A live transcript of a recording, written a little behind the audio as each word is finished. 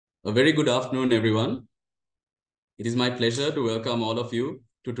A very good afternoon, everyone. It is my pleasure to welcome all of you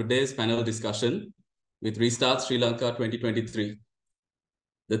to today's panel discussion with Restart Sri Lanka 2023.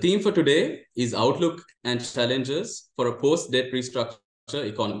 The theme for today is Outlook and Challenges for a Post-Debt Restructure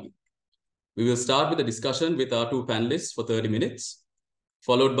Economy. We will start with a discussion with our two panelists for 30 minutes,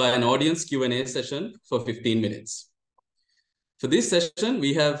 followed by an audience Q&A session for 15 minutes. For this session,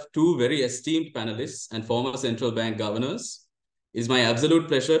 we have two very esteemed panelists and former central bank governors. It is my absolute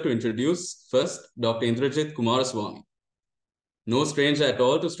pleasure to introduce first Dr. Indrajit Coomaraswamy. No stranger at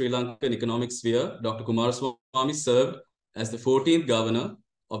all to Sri Lankan economic sphere, Dr. Coomaraswamy served as the 14th governor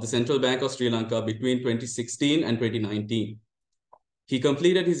of the Central Bank of Sri Lanka between 2016 and 2019. He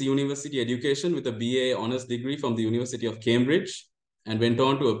completed his university education with a BA honours degree from the University of Cambridge and went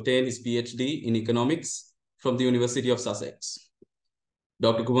on to obtain his PhD in economics from the University of Sussex.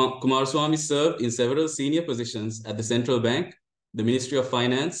 Dr. Coomaraswamy served in several senior positions at the Central Bank, the Ministry of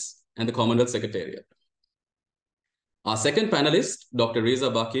Finance, and the Commonwealth Secretariat. Our second panelist, Dr. Reza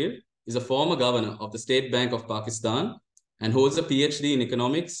Baqir, is a former governor of the State Bank of Pakistan and holds a PhD in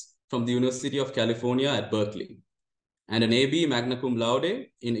economics from the University of California at Berkeley, and an AB magna cum laude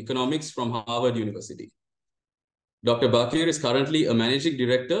in economics from Harvard University. Dr. Baqir is currently a managing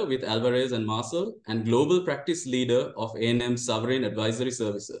director with Alvarez and Marsal and global practice leader of A&M Sovereign Advisory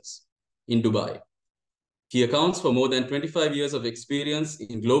Services in Dubai. He accounts for more than 25 years of experience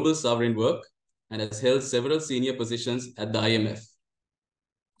in global sovereign work and has held several senior positions at the IMF.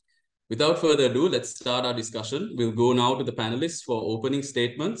 Without further ado, let's start our discussion. We'll go now to the panelists for opening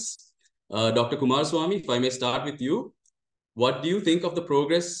statements. Dr. Coomaraswamy, if I may start with you. What do you think of the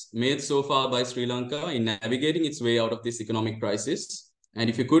progress made so far by Sri Lanka in navigating its way out of this economic crisis? And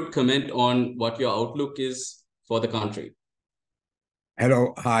if you could comment on what your outlook is for the country.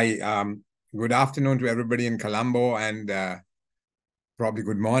 Hello, hi. Good afternoon to everybody in Colombo, and probably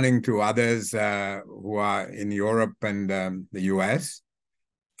good morning to others who are in Europe and the US.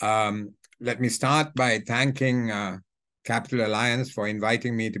 Let me start by thanking Capital Alliance for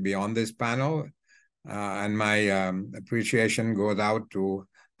inviting me to be on this panel. And my appreciation goes out to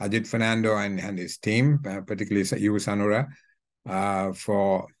Ajit Fernando and his team, particularly you, Sanura,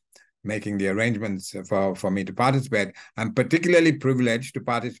 for making the arrangements for me to participate. I'm particularly privileged to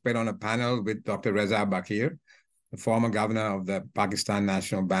participate on a panel with Dr. Reza Baqir, the former governor of the Pakistan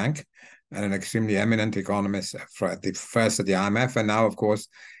National Bank and an extremely eminent economist first at the IMF. And now, of course,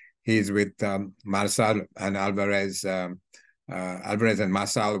 he's with Marsal and Alvarez, Alvarez and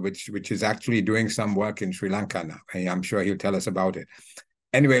Marsal, which is actually doing some work in Sri Lanka now. I'm sure he'll tell us about it.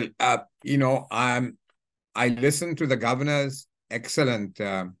 Anyway, I listened to the governor's excellent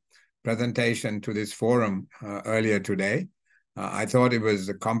presentation to this forum earlier today. I thought it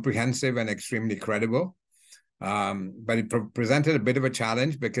was comprehensive and extremely credible, but it presented a bit of a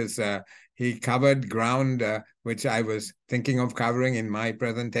challenge because he covered ground which I was thinking of covering in my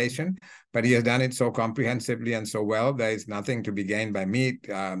presentation, but he has done it so comprehensively and so well, there is nothing to be gained by me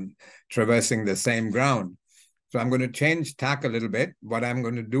traversing the same ground. So I'm going to change tack a little bit. What I'm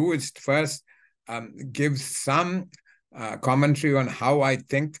going to do is first give some commentary on how I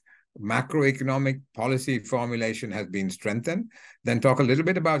think macroeconomic policy formulation has been strengthened, then talk a little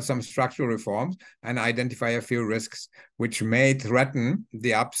bit about some structural reforms and identify a few risks which may threaten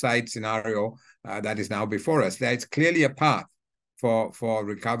the upside scenario that is now before us. There is clearly a path for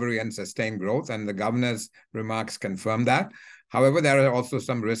recovery and sustained growth, and the governor's remarks confirm that. However, there are also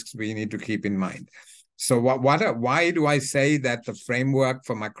some risks we need to keep in mind. So why do I say that the framework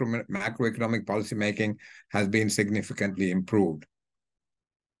for macroeconomic policymaking has been significantly improved?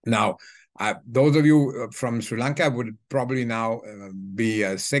 Now, those of you from Sri Lanka would probably now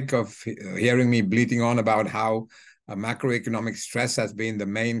be sick of hearing me bleating on about how macroeconomic stress has been the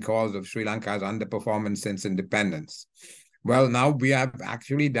main cause of Sri Lanka's underperformance since independence. Well, now we have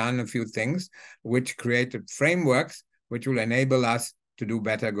actually done a few things which created frameworks which will enable us to do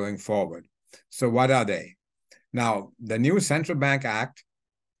better going forward. So what are they? Now, the new Central Bank Act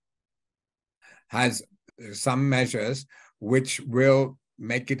has some measures which will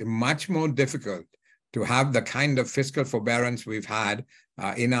make it much more difficult to have the kind of fiscal forbearance we've had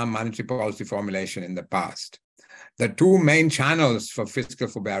in our monetary policy formulation in the past. The two main channels for fiscal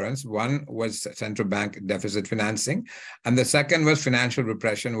forbearance, one was central bank deficit financing, and the second was financial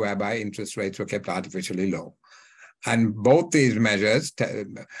repression, whereby interest rates were kept artificially low. And both these measures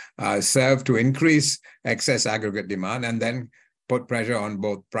serve to increase excess aggregate demand and then put pressure on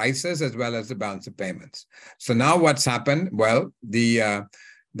both prices as well as the balance of payments. So now what's happened? Well, the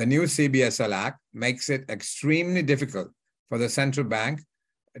new CBSL Act makes it extremely difficult for the central bank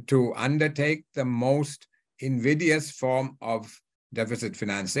to undertake the most invidious form of deficit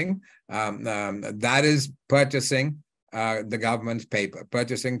financing. That is purchasing the government's paper,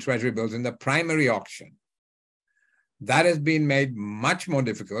 purchasing treasury bills in the primary auction. That has been made much more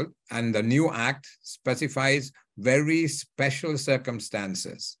difficult, and the new act specifies very special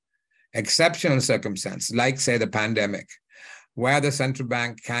circumstances, exceptional circumstances, like, say, the pandemic, where the central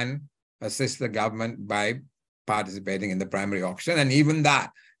bank can assist the government by participating in the primary auction, and even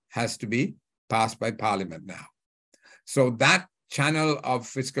that has to be passed by Parliament now. So that channel of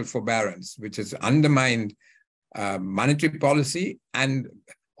fiscal forbearance, which has undermined monetary policy and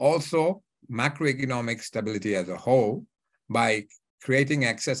also macroeconomic stability as a whole by creating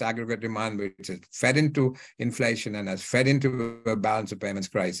excess aggregate demand, which has fed into inflation and has fed into a balance of payments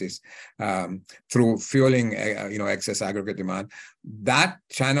crisis through fueling excess aggregate demand. That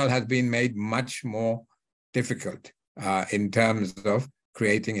channel has been made much more difficult in terms of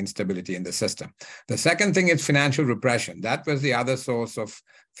creating instability in the system. The second thing is financial repression. That was the other source of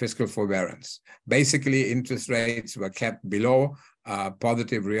fiscal forbearance. Basically, interest rates were kept below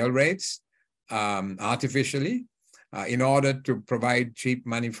positive real rates artificially in order to provide cheap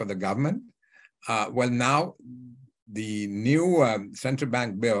money for the government. Well, now the new central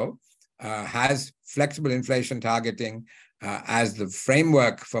bank bill has flexible inflation targeting as the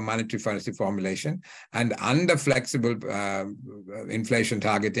framework for monetary policy formulation, and under flexible inflation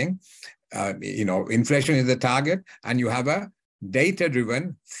targeting, inflation is the target, and you have a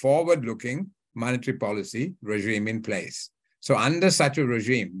data-driven, forward-looking monetary policy regime in place. So under such a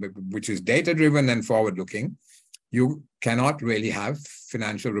regime, which is data-driven and forward-looking, you cannot really have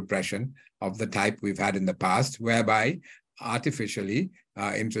financial repression of the type we've had in the past, whereby artificially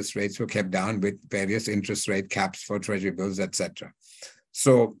interest rates were kept down with various interest rate caps for treasury bills, etc.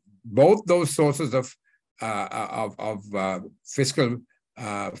 So both those sources of fiscal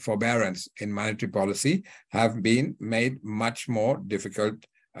forbearance in monetary policy have been made much more difficult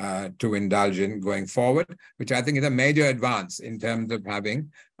to indulge in going forward, which I think is a major advance in terms of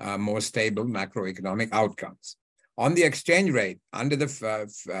having more stable macroeconomic outcomes. On the exchange rate, under the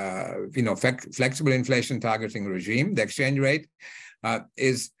flexible inflation targeting regime, the exchange rate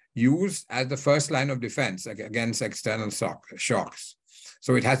is used as the first line of defense against external shocks.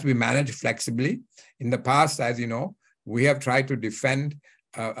 So it has to be managed flexibly. In the past, as you know, we have tried to defend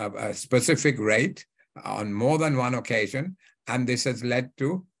a specific rate on more than one occasion, and this has led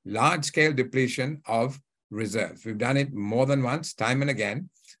to large-scale depletion of reserves. We've done it more than once, time and again,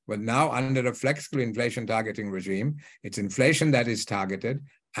 but now under a flexible inflation targeting regime, it's inflation that is targeted,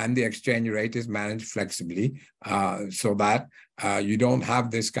 and the exchange rate is managed flexibly so that you don't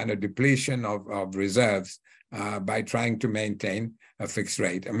have this kind of depletion of reserves by trying to maintain a fixed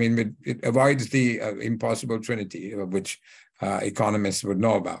rate. I mean, it avoids the impossible trinity, which economists would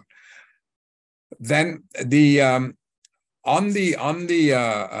know about. Then the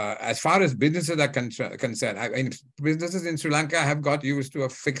as far as businesses are concerned, I mean, businesses in Sri Lanka have got used to a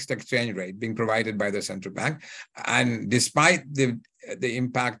fixed exchange rate being provided by the central bank, and despite the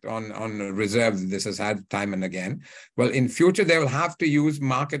impact on reserves this has had time and again, well, in future they will have to use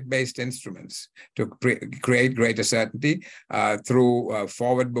market-based instruments to create greater certainty through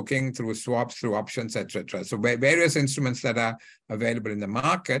forward booking, through swaps, through options, etc. So various instruments that are available in the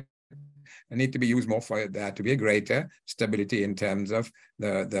market need to be used more for there to be a greater stability in terms of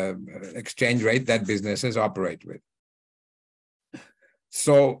the exchange rate that businesses operate with.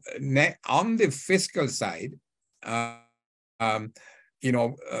 So on the fiscal side,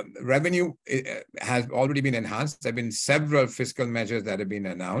 revenue has already been enhanced. There have been several fiscal measures that have been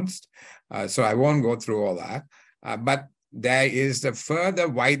announced. So I won't go through all that. But there is a further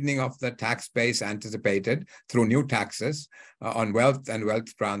widening of the tax base anticipated through new taxes on wealth and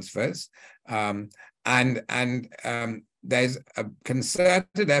wealth transfers. And there's a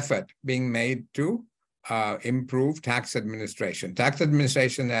concerted effort being made to improve tax administration. Tax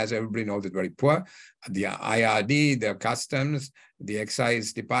administration, as everybody knows, is very poor. The IRD, the customs, the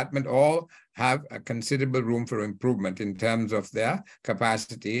excise department all have a considerable room for improvement in terms of their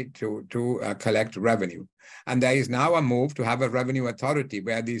capacity to collect revenue. And there is now a move to have a revenue authority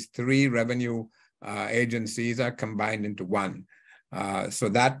where these three revenue agencies are combined into one. So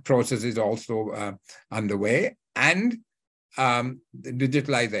that process is also underway. And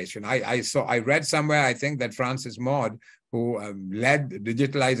digitalization. I read somewhere, I think, that Francis Maud, who led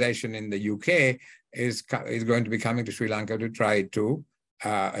digitalization in the UK, is going to be coming to Sri Lanka to try to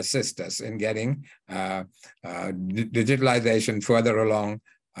assist us in getting digitalization further along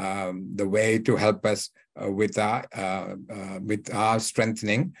the way to help us with our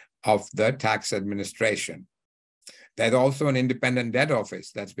strengthening of the tax administration. There's also an independent debt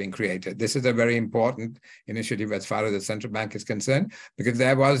office that's being created. This is a very important initiative as far as the central bank is concerned, because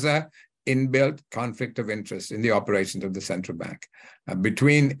there was a inbuilt conflict of interest in the operations of the central bank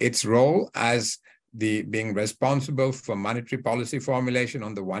between its role as being responsible for monetary policy formulation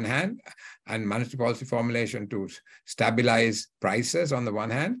on the one hand, and monetary policy formulation to stabilize prices on the one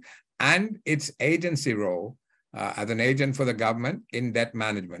hand, and its agency role as an agent for the government in debt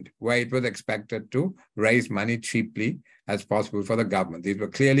management, where it was expected to raise money cheaply as possible for the government. These were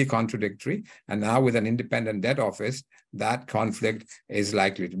clearly contradictory, and now with an independent debt office, that conflict is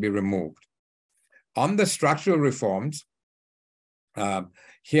likely to be removed. On the structural reforms,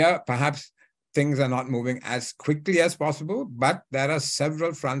 here perhaps things are not moving as quickly as possible, but there are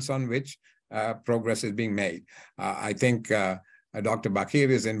several fronts on which progress is being made. I think Dr. Baqir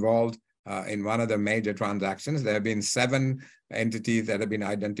is involved in one of the major transactions. There have been 7 entities that have been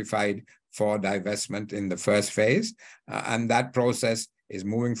identified for divestment in the first phase, and that process is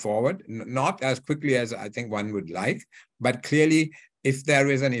moving forward, not as quickly as I think one would like, but clearly if there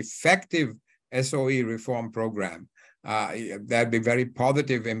is an effective SOE reform program, there'd be very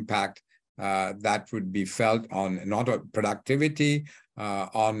positive impact that would be felt on not on productivity,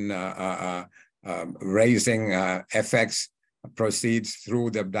 on raising FX proceeds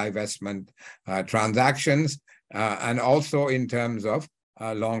through the divestment transactions, and also in terms of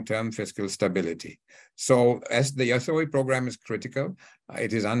long-term fiscal stability. So as the SOE program is critical,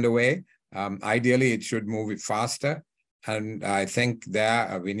 it is underway. Ideally, it should move faster. And I think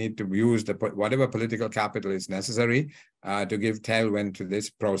there we need to use whatever political capital is necessary to give tailwind to this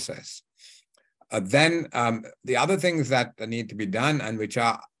process. Then the other things that need to be done and which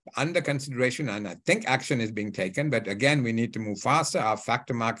are under consideration, and I think action is being taken, but again, we need to move faster, are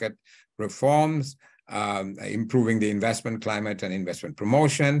factor market reforms, improving the investment climate and investment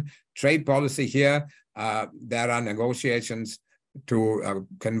promotion, trade policy here. There are negotiations to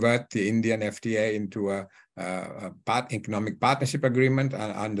convert the Indian FTA into a economic partnership agreement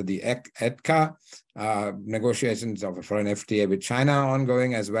under the EDCA, negotiations for an FTA with China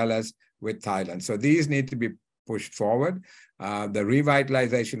ongoing, as well as with Thailand. So these need to be pushed forward. The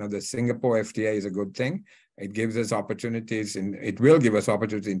revitalization of the Singapore FTA is a good thing. It gives us opportunities, it will give us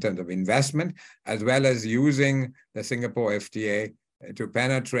opportunities in terms of investment, as well as using the Singapore FTA to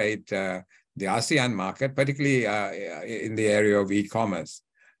penetrate the ASEAN market, particularly in the area of e-commerce.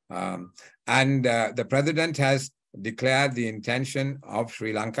 And the president has declared the intention of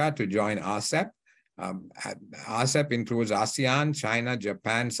Sri Lanka to join RCEP. RCEP includes ASEAN, China,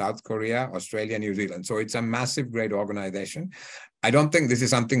 Japan, South Korea, Australia, New Zealand. So it's a massive, great organization. I don't think this is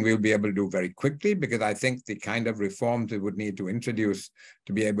something we'll be able to do very quickly, because I think the kind of reforms we would need to introduce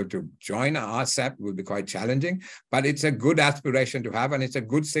to be able to join RCEP will be quite challenging. But it's a good aspiration to have, and it's a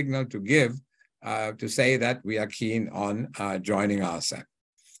good signal to give to say that we are keen on joining RCEP.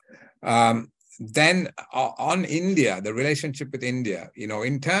 Then on India, the relationship with India,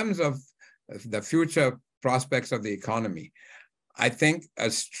 in terms of the future prospects of the economy, I think a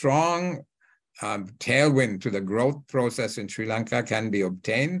strong tailwind to the growth process in Sri Lanka can be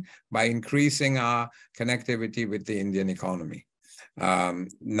obtained by increasing our connectivity with the Indian economy.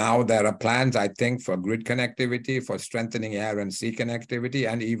 Now there are plans, I think, for grid connectivity, for strengthening air and sea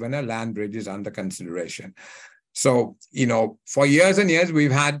connectivity, and even a land bridge is under consideration. So, for years and years,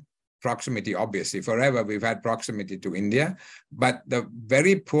 we've had proximity, obviously. Forever, we've had proximity to India, but the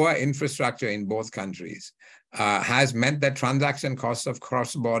very poor infrastructure in both countries has meant that transaction costs of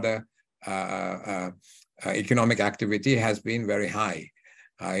cross-border economic activity has been very high.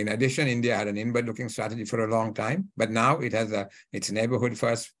 In addition, India had an inward-looking strategy for a long time, but now it has its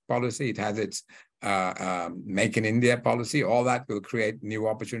neighborhood-first policy. It has its Make in India policy. All that will create new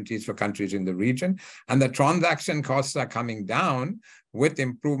opportunities for countries in the region. And the transaction costs are coming down with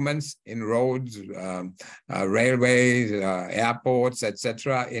improvements in roads, railways, airports,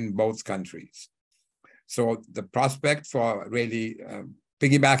 etc., in both countries. So the prospect for really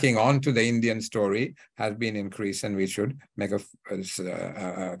piggybacking onto the Indian story has been increased, and we should make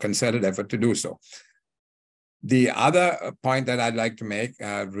a concerted effort to do so. The other point that I'd like to make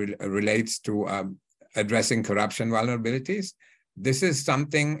relates to addressing corruption vulnerabilities. This is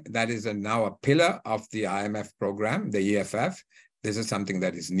something that is now a pillar of the IMF program, the EFF. This is something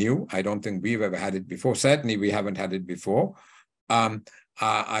that is new. I don't think we've ever had it before. Certainly, we haven't had it before.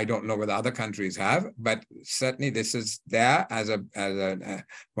 I don't know whether other countries have, but certainly this is there as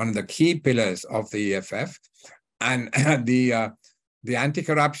one of the key pillars of the EFF. And the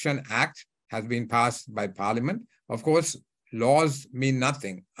Anti-Corruption Act has been passed by Parliament. Of course, laws mean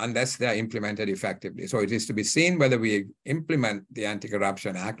nothing unless they are implemented effectively. So it is to be seen whether we implement the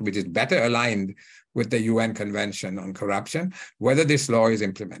Anti-Corruption Act, which is better aligned with the UN Convention on Corruption, whether this law is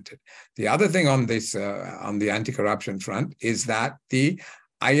implemented. The other thing on this, on the anti-corruption front, is that the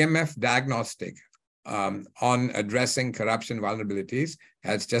IMF diagnostic on addressing corruption vulnerabilities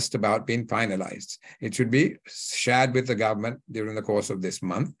has just about been finalized. It should be shared with the government during the course of this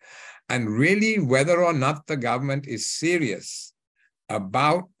month. And really, whether or not the government is serious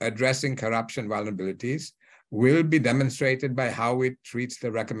about addressing corruption vulnerabilities will be demonstrated by how it treats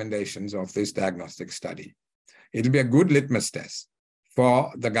the recommendations of this diagnostic study. It'll be a good litmus test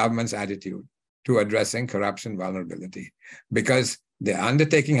for the government's attitude to addressing corruption vulnerability, because the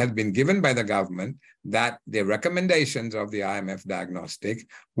undertaking has been given by the government that the recommendations of the IMF diagnostic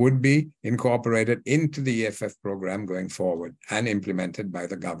would be incorporated into the EFF program going forward and implemented by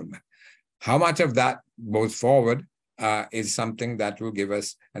the government. How much of that goes forward is something that will give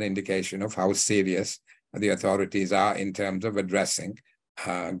us an indication of how serious the authorities are in terms of addressing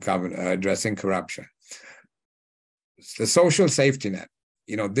corruption. The social safety net.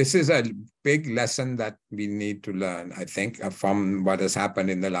 This is a big lesson that we need to learn, I think, from what has happened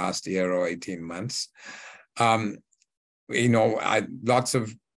in the last year or 18 months. Lots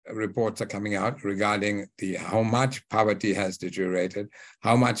of reports are coming out regarding how much poverty has deteriorated,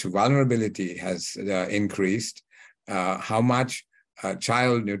 how much vulnerability has increased, how much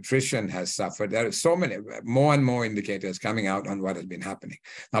child nutrition has suffered. There are so many, more and more indicators coming out on what has been happening.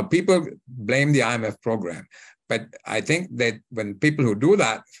 Now, people blame the IMF program, but I think that when people who do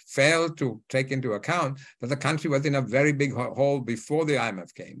that fail to take into account that the country was in a very big hole before the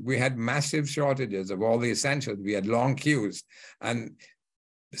IMF came. We had massive shortages of all the essentials. We had long queues and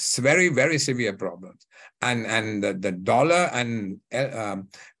very, very severe problems. And the dollar and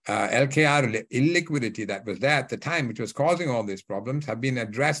LKR illiquidity that was there at the time, which was causing all these problems, have been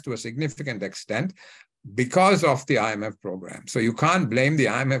addressed to a significant extent because of the IMF program. So you can't blame the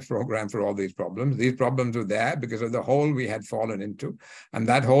IMF program for all these problems. These problems were there because of the hole we had fallen into. And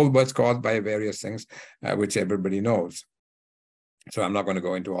that hole was caused by various things, which everybody knows. So I'm not going to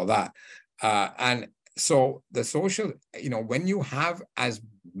go into all that. And so the social, when you have as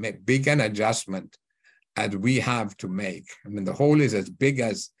big an adjustment as we have to make, I mean, the hole is as big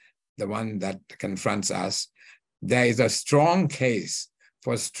as the one that confronts us, there is a strong case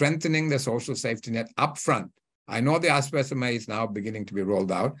for strengthening the social safety net upfront. I know the ASPESMA is now beginning to be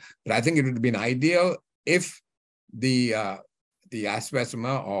rolled out, but I think it would have been ideal if the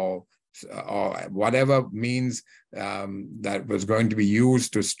ASPESMA or whatever means that was going to be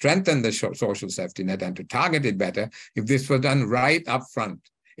used to strengthen the social safety net and to target it better, if this was done right up front.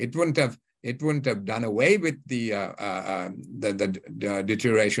 It wouldn't have done away with the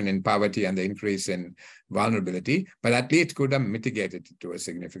deterioration in poverty and the increase in vulnerability, but at least could have mitigated it to a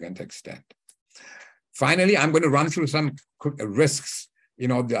significant extent. Finally, I'm going to run through some risks.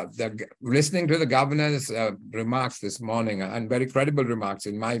 Listening to the governor's remarks this morning, and very credible remarks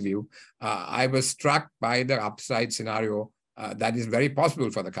in my view, I was struck by the upside scenario that is very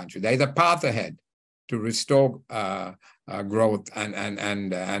possible for the country. There is a path ahead to restore growth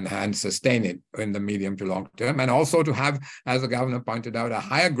and sustain it in the medium to long term, and also to have, as the governor pointed out, a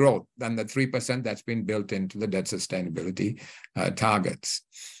higher growth than the 3% that's been built into the debt sustainability targets.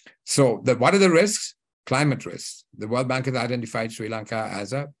 So what are the risks? Climate risks. The World Bank has identified Sri Lanka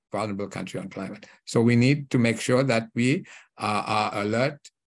as a vulnerable country on climate. So we need to make sure that we are alert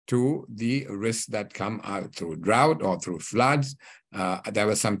to the risks that come out through drought or through floods. There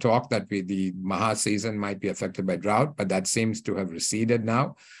was some talk that the Maha season might be affected by drought, but that seems to have receded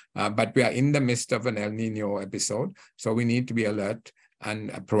now. But we are in the midst of an El Nino episode, so we need to be alert and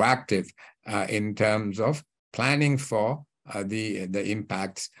proactive in terms of planning for the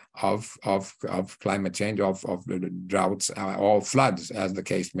impacts of climate change, of droughts or floods, as the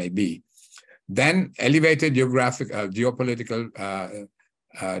case may be. Then elevated geopolitical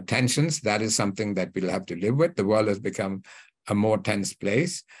tensions. That is something that we'll have to live with. The world has become a more tense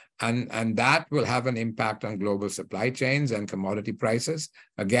place, and that will have an impact on global supply chains and commodity prices.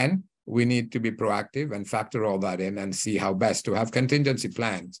 Again, we need to be proactive and factor all that in and see how best to have contingency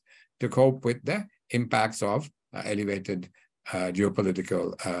plans to cope with the impacts of elevated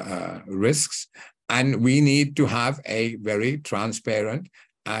geopolitical risks. And we need to have a very transparent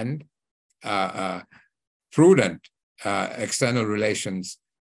and prudent external relations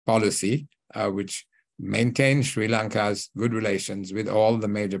policy, which maintains Sri Lanka's good relations with all the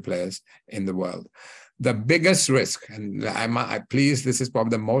major players in the world. The biggest risk, and please, this is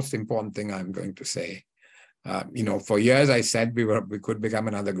probably the most important thing I'm going to say. For years I said we could become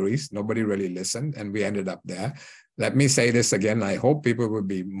another Greece. Nobody really listened, and we ended up there. let me say this again. I hope people will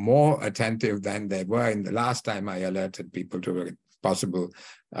be more attentive than they were in the last time I alerted people to a possible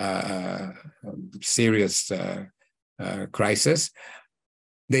serious crisis.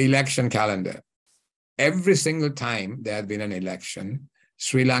 The election calendar. Every single time there has been an election,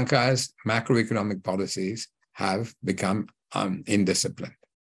 Sri Lanka's macroeconomic policies have become indisciplined.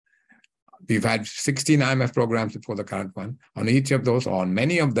 We've had 16 IMF programs before the current one. On each of those, or on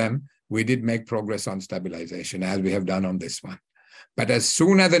many of them, we did make progress on stabilization, as we have done on this one. But as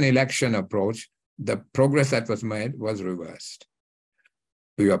soon as an election approached, the progress that was made was reversed.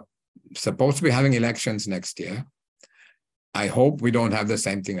 We are supposed to be having elections next year. I hope we don't have the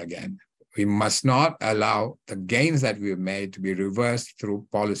same thing again. We must not allow the gains that we've made to be reversed through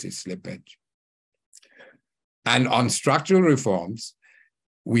policy slippage. And on structural reforms,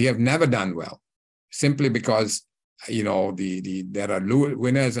 we have never done well, simply because, you know, there are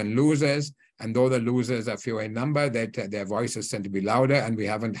winners and losers, and though the losers are fewer in number, their voices tend to be louder, and we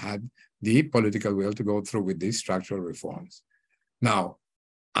haven't had the political will to go through with these structural reforms. Now,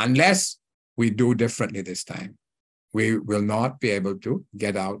 unless we do differently this time, we will not be able to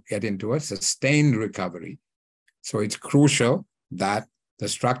get into a sustained recovery. So it's crucial that the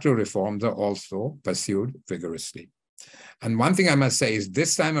structural reforms are also pursued vigorously. And one thing I must say is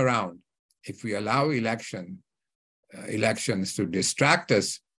this time around, if we allow elections to distract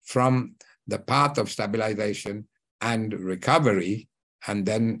us from the path of stabilization and recovery and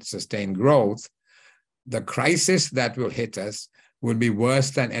then sustain growth, the crisis that will hit us will be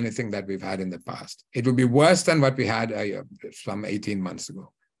worse than anything that we've had in the past. It will be worse than what we had some 18 months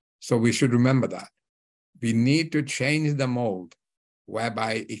ago. So we should remember that. We need to change the mold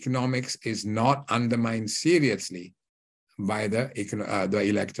whereby economics is not undermined seriously by the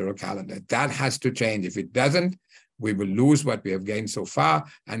electoral calendar. That has to change. If it doesn't, we will lose what we have gained so far,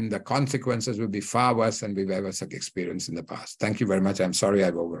 and the consequences will be far worse than we've ever experienced in the past. Thank you very much. I'm sorry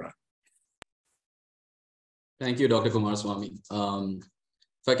I've overrun. Thank you, Dr. Coomaraswamy.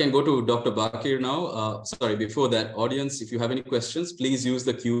 If I can go to Dr. Baqir now. Sorry, before that, audience, if you have any questions, please use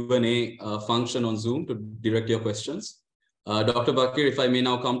the Q&A function on Zoom to direct your questions. Dr. Baqir, if I may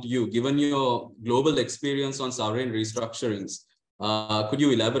now come to you, given your global experience on sovereign restructurings, could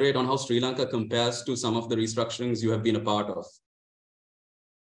you elaborate on how Sri Lanka compares to some of the restructurings you have been a part of?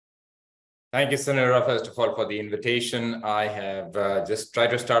 Thank you, Sunira, first of all, for the invitation. I have just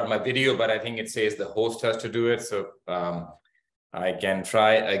tried to start my video, but I think it says the host has to do it. So I can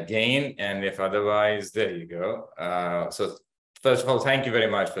try again. And if otherwise, there you go. So first of all, thank you very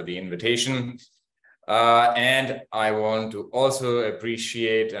much for the invitation. And I want to also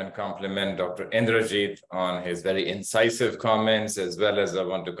appreciate and compliment Dr. Indrajit on his very incisive comments, as well as I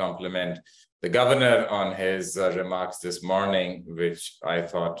want to compliment the governor on his remarks this morning, which I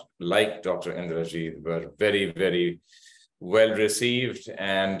thought, like Dr. Indrajit, were very, very well received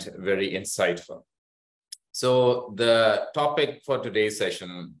and very insightful. So the topic for today's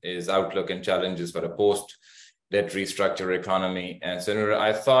session is outlook and challenges for a post-debt restructure economy. And so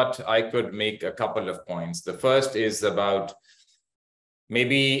I thought I could make a couple of points. The first is about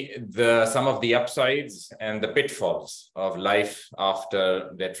maybe some of the upsides and the pitfalls of life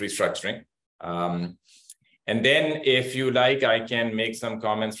after debt restructuring. And then, if you like, I can make some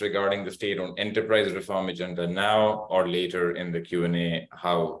comments regarding the state-owned enterprise reform agenda now or later in the Q&A,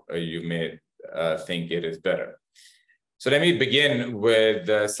 how you may think it is better. So let me begin with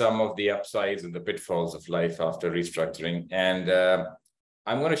some of the upsides and the pitfalls of life after restructuring. And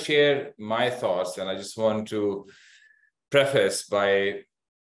I'm going to share my thoughts, and I just want to preface by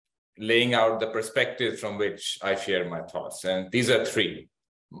laying out the perspective from which I share my thoughts. And these are three.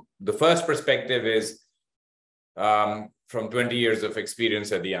 The first perspective is from 20 years of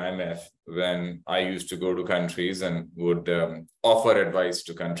experience at the IMF, when I used to go to countries and would offer advice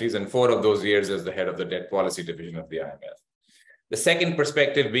to countries, and 4 of those years as the head of the debt policy division of the IMF. The second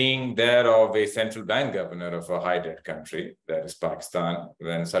perspective being that of a central bank governor of a high debt country, that is Pakistan,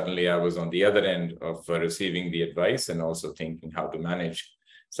 when suddenly I was on the other end of receiving the advice and also thinking how to manage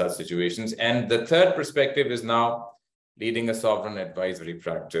such situations. And the third perspective is now leading a sovereign advisory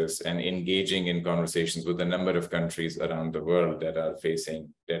practice and engaging in conversations with a number of countries around the world that are facing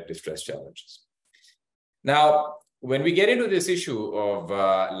debt distress challenges. Now, when we get into this issue of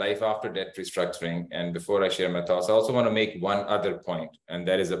life after debt restructuring, and before I share my thoughts, I also want to make one other point, and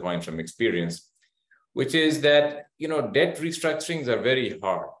that is a point from experience, which is that, you know, debt restructurings are very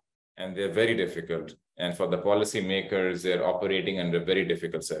hard and they're very difficult. And for the policymakers, they're operating under very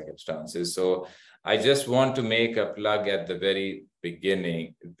difficult circumstances. So I just want to make a plug at the very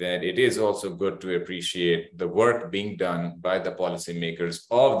beginning that it is also good to appreciate the work being done by the policymakers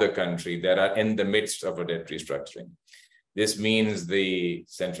of the country that are in the midst of a debt restructuring. This means the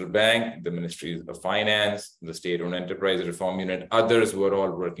central bank, the Ministry of Finance, the State-Owned Enterprise Reform Unit, others who are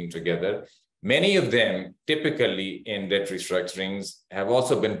all working together. Many of them, typically in debt restructurings, have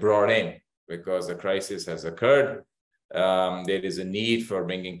also been brought in because a crisis has occurred. There is a need for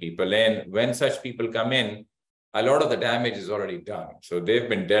bringing people in. When such people come in, a lot of the damage is already done. So they've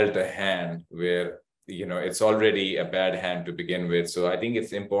been dealt a hand where, it's already a bad hand to begin with. So I think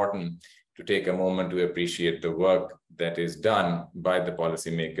it's important to take a moment to appreciate the work that is done by the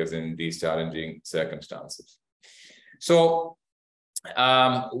policymakers in these challenging circumstances. So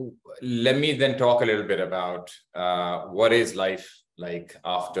let me then talk a little bit about what is life like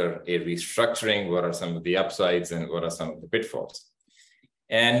after a restructuring, what are some of the upsides and what are some of the pitfalls.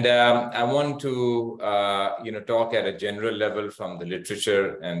 And I want to talk at a general level from the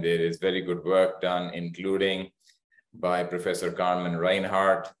literature, and there is very good work done, including by Professor Carmen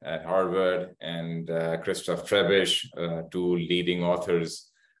Reinhardt at Harvard and Christoph Trebisch, two leading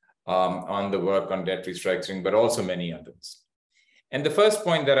authors on the work on debt restructuring, but also many others. And the first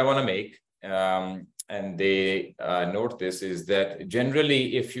point that I want to make, and they note this, is that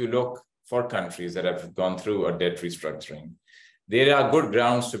generally, if you look for countries that have gone through a debt restructuring, there are good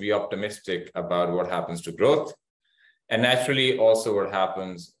grounds to be optimistic about what happens to growth, and naturally also what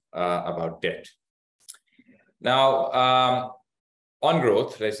happens about debt. Now, on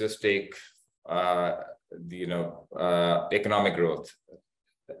growth, let's just take economic growth.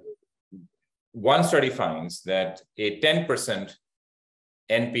 One study finds that a 10%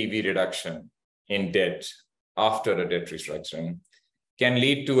 NPV reduction in debt after a debt restructuring can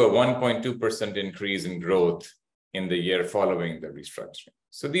lead to a 1.2% increase in growth in the year following the restructuring.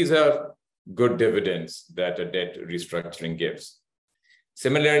 So these are good dividends that a debt restructuring gives.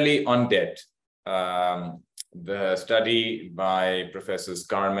 Similarly, on debt, the study by Professors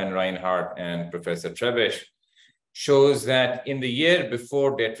Carmen Reinhardt and Professor Trebisch shows that in the year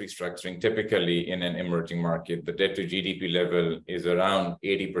before debt restructuring, typically in an emerging market, the debt to GDP level is around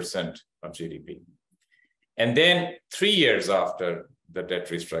 80% of GDP. And then 3 years after the debt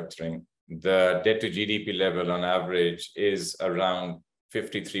restructuring, the debt to GDP level on average is around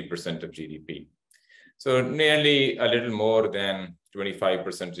 53% of GDP. So nearly a little more than 25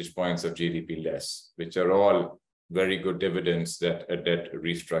 percentage points of GDP less, which are all very good dividends that a debt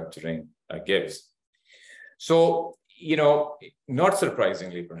restructuring gives. So, not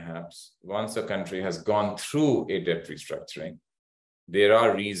surprisingly, perhaps, once a country has gone through a debt restructuring, there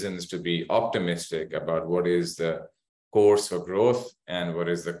are reasons to be optimistic about what is the course for growth and what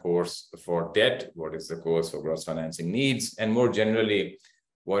is the course for debt, what is the course for gross financing needs, and more generally,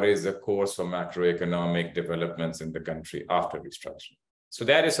 what is the course for macroeconomic developments in the country after restructuring. So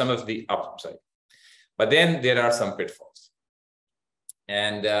that is some of the upside. But then there are some pitfalls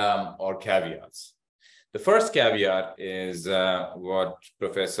and or caveats. The first caveat is what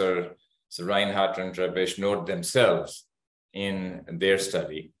Professor Reinhardt and Trebisch note themselves in their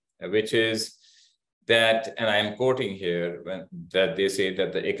study, which is that, and I'm quoting here, that they say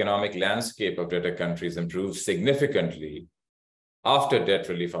that the economic landscape of debtor countries improves significantly after debt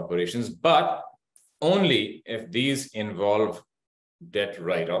relief operations, but only if these involve debt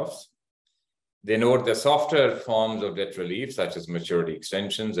write-offs. They note the softer forms of debt relief, such as maturity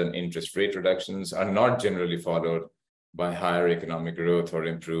extensions and interest rate reductions, are not generally followed by higher economic growth or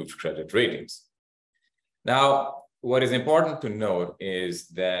improved credit ratings. Now, what is important to note is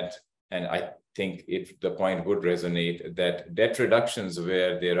that, and I think the point would resonate, that debt reductions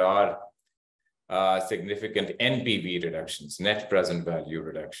where there are significant NPV reductions, net present value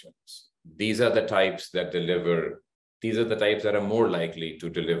reductions, these are the types that are more likely to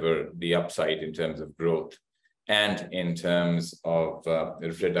deliver the upside in terms of growth and in terms of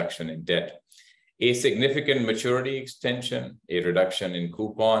reduction in debt. A significant maturity extension, a reduction in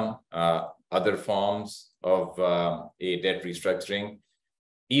coupon, other forms of a debt restructuring,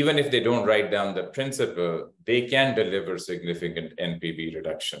 even if they don't write down the principal, they can deliver significant NPV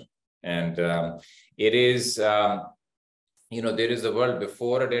reduction. And it is, there is a world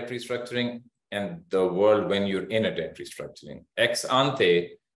before a debt restructuring and the world when you're in a debt restructuring. Ex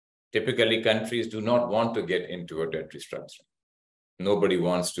ante, typically countries do not want to get into a debt restructuring. Nobody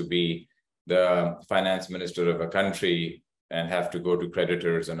wants to be the finance minister of a country and have to go to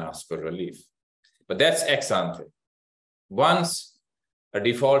creditors and ask for relief. But that's ex ante. Once a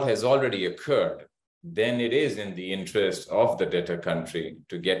default has already occurred, then it is in the interest of the debtor country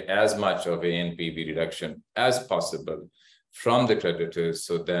to get as much of a NPV reduction as possible from the creditors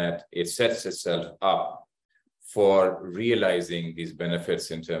so that it sets itself up for realizing these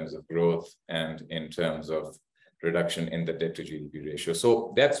benefits in terms of growth and in terms of reduction in the debt to GDP ratio.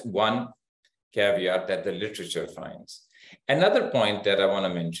 So that's one caveat that the literature finds. Another point that I want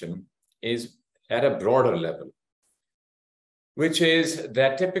to mention is at a broader level, which is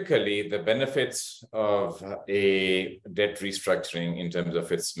that typically the benefits of a debt restructuring in terms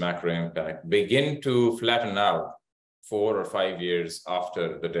of its macro impact begin to flatten out 4 or 5 years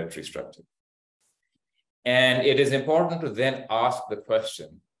after the debt restructuring. And it is important to then ask the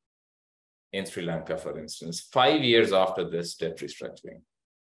question, in Sri Lanka, for instance, 5 years after this debt restructuring,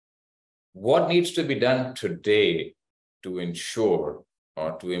 what needs to be done today to ensure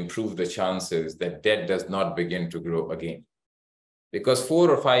or to improve the chances that debt does not begin to grow again? Because 4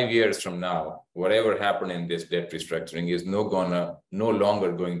 or 5 years from now, whatever happened in this debt restructuring is no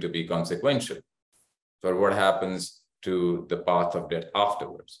longer going to be consequential for what happens to the path of debt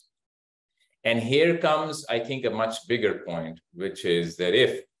afterwards. And here comes, I think, a much bigger point, which is that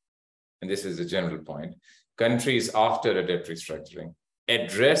if, and this is a general point, countries after a debt restructuring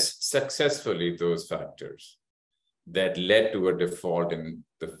address successfully those factors that led to a default in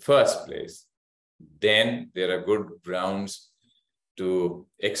the first place, then there are good grounds to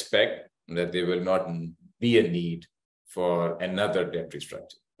expect that there will not be a need for another debt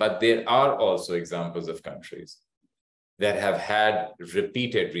restructuring. But there are also examples of countries that have had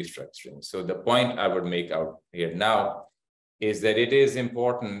repeated restructuring. So the point I would make out here now is that it is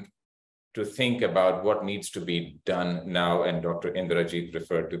important to think about what needs to be done now, and Dr. Indrajit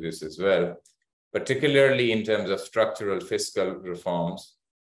referred to this as well, particularly in terms of structural fiscal reforms,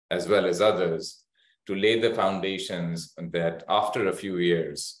 as well as others, to lay the foundations that after a few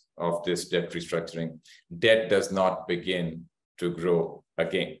years of this debt restructuring, debt does not begin to grow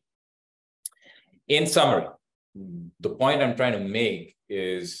again. In summary, the point I'm trying to make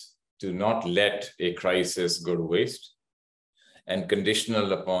is to not let a crisis go to waste, and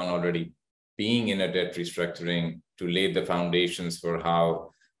conditional upon already being in a debt restructuring, to lay the foundations for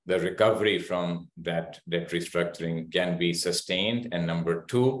how the recovery from that debt restructuring can be sustained. And number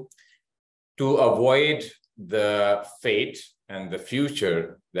two, to avoid the fate and the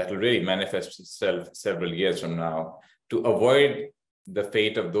future that will really manifest itself several years from now, to avoid the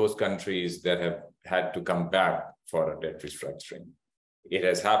fate of those countries that have had to come back for a debt restructuring. It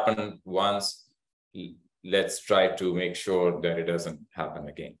has happened once. Let's try to make sure that it doesn't happen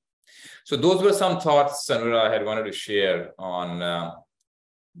again. So those were some thoughts, Sanura, I had wanted to share on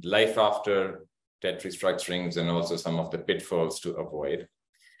life after debt restructurings and also some of the pitfalls to avoid.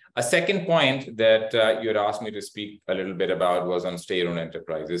 A second point that you had asked me to speak a little bit about was on state-owned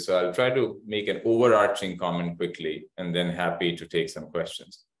enterprises. So I'll try to make an overarching comment quickly and then happy to take some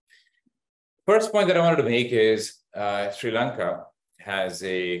questions. First point that I wanted to make is Sri Lanka has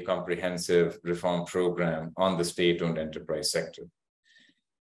a comprehensive reform program on the state-owned enterprise sector.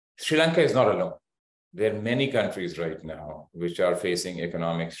 Sri Lanka is not alone. There are many countries right now which are facing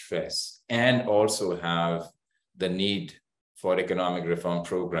economic stress and also have the need for economic reform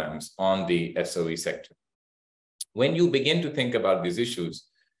programs on the SOE sector. When you begin to think about these issues,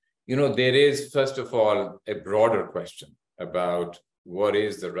 there is, first of all, a broader question about what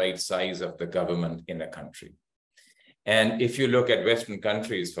is the right size of the government in a country. And if you look at Western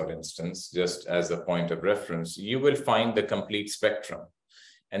countries, for instance, just as a point of reference, you will find the complete spectrum.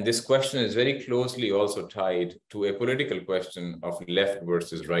 And this question is very closely also tied to a political question of left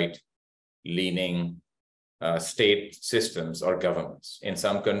versus right leaning state systems or governments. In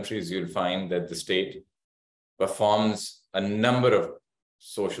some countries, you'll find that the state performs a number of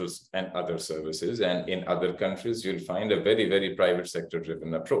social and other services. And in other countries, you'll find a very, very private sector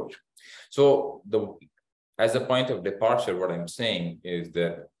driven approach. So as a point of departure, what I'm saying is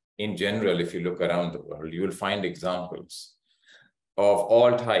that in general, if you look around the world, you will find examples of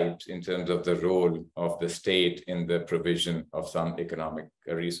all types in terms of the role of the state in the provision of some economic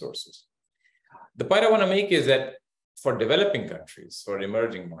resources. The point I want to make is that for developing countries, for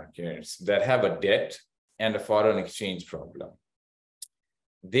emerging markets that have a debt and a foreign exchange problem,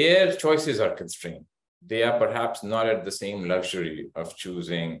 their choices are constrained. They are perhaps not at the same luxury of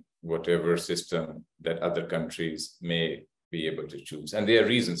choosing whatever system that other countries may be able to choose. And there are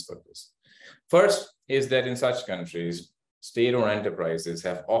reasons for this. First is that in such countries, state-owned enterprises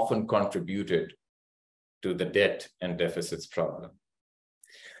have often contributed to the debt and deficits problem.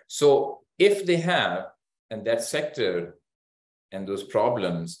 So if they have, and that sector and those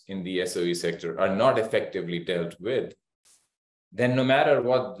problems in the SOE sector are not effectively dealt with, then no matter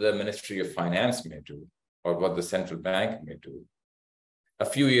what the Ministry of Finance may do or what the central bank may do, a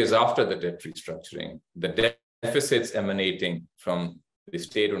few years after the debt restructuring, the deficits emanating from the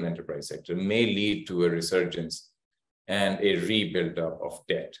state-owned enterprise sector may lead to a resurgence and a rebuild up of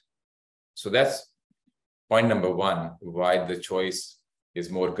debt. So that's point number one, why the choice is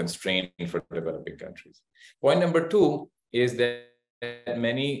more constrained for developing countries. Point number two is that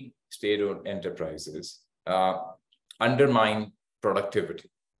many state-owned enterprises undermine productivity.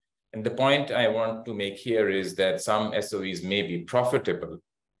 And the point I want to make here is that some SOEs may be profitable,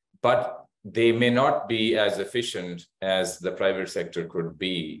 but they may not be as efficient as the private sector could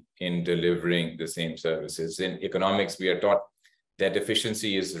be in delivering the same services. In economics, we are taught that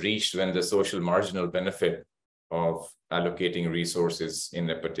efficiency is reached when the social marginal benefit of allocating resources in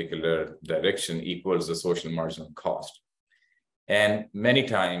a particular direction equals the social marginal cost. And many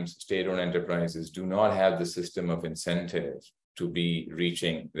times, state-owned enterprises do not have the system of incentives to be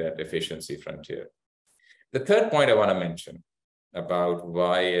reaching that efficiency frontier. The third point I want to mention about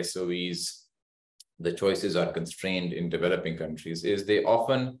why SOEs, the choices are constrained in developing countries, is they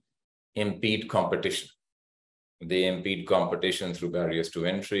often impede competition. They impede competition through barriers to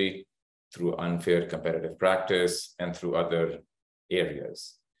entry, through unfair competitive practice, and through other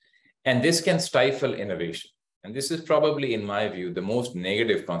areas. And this can stifle innovation. And this is probably, in my view, the most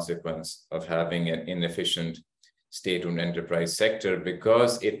negative consequence of having an inefficient state-owned enterprise sector,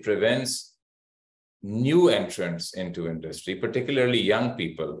 because it prevents new entrants into industry, particularly young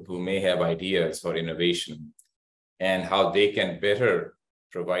people who may have ideas for innovation and how they can better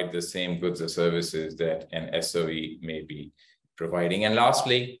provide the same goods or services that an SOE may be providing. And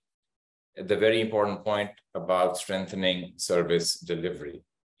lastly, the very important point about strengthening service delivery.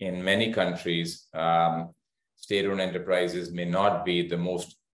 In many countries, state-owned enterprises may not be the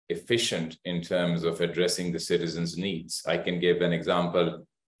most efficient in terms of addressing the citizens' needs. I can give an example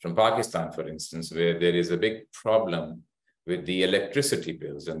from Pakistan, for instance, where there is a big problem with the electricity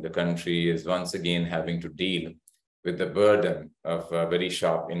bills, and the country is once again having to deal with the burden of a very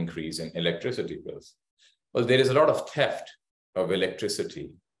sharp increase in electricity bills. Well, there is a lot of theft of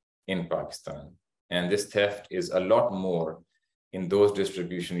electricity in Pakistan, and this theft is a lot more in those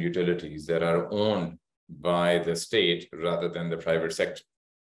distribution utilities that are owned by the state rather than the private sector.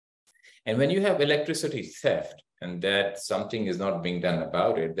 And when you have electricity theft and that something is not being done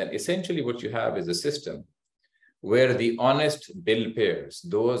about it, then essentially what you have is a system where the honest bill payers,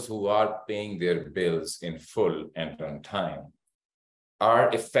 those who are paying their bills in full and on time, are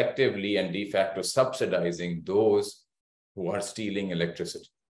effectively and de facto subsidizing those who are stealing electricity.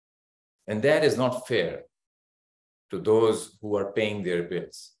 And that is not fair to those who are paying their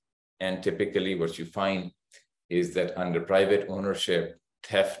bills. And typically what you find is that under private ownership,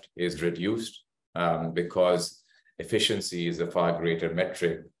 theft is reduced because efficiency is a far greater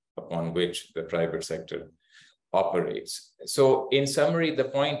metric upon which the private sector operates. So in summary, the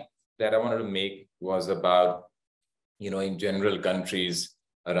point that I wanted to make was about, in general, countries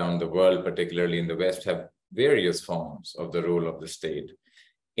around the world, particularly in the West, have various forms of the role of the state.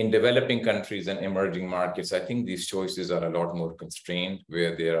 In developing countries and emerging markets, I think these choices are a lot more constrained,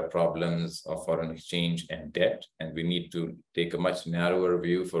 where there are problems of foreign exchange and debt, and we need to take a much narrower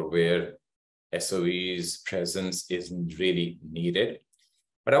view for where SOE's presence isn't really needed.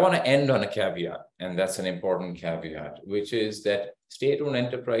 But I want to end on a caveat, and that's an important caveat, which is that state-owned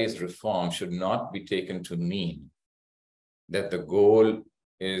enterprise reform should not be taken to mean that the goal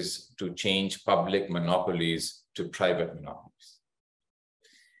is to change public monopolies to private monopolies.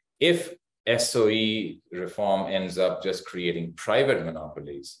 If SOE reform ends up just creating private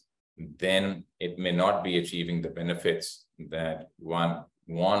monopolies, then it may not be achieving the benefits that one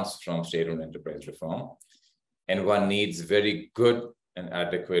wants from state-owned enterprise reform. And one needs very good and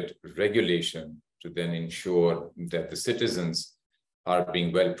adequate regulation to then ensure that the citizens are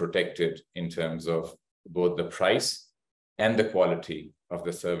being well protected in terms of both the price and the quality of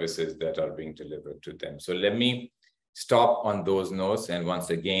the services that are being delivered to them. So let me stop on those notes, and once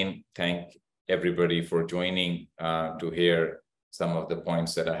again, thank everybody for joining to hear some of the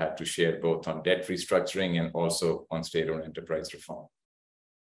points that I had to share, both on debt restructuring and also on state-owned enterprise reform.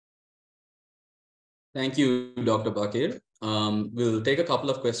 Thank you, Dr. Baqir. We'll take a couple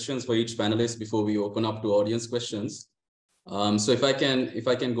of questions for each panelist before we open up to audience questions. So if I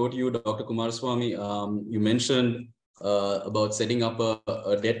can go to you, Dr. Coomaraswamy, you mentioned about setting up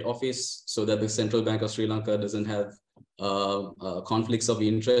a debt office so that the Central Bank of Sri Lanka doesn't have conflicts of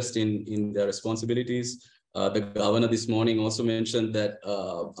interest in their responsibilities. The governor this morning also mentioned that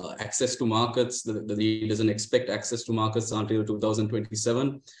access to markets, he doesn't expect access to markets until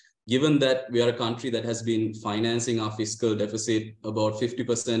 2027. Given that we are a country that has been financing our fiscal deficit about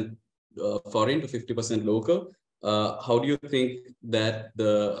 50% foreign to 50% local, how do you think that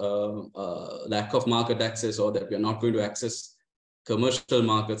the lack of market access, or that we are not going to access commercial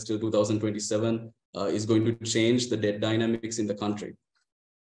markets till 2027 is going to change the debt dynamics in the country?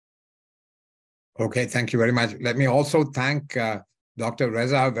 Okay, thank you very much. Let me also thank Dr.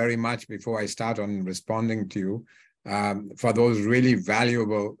 Reza very much before I start on responding to you for those really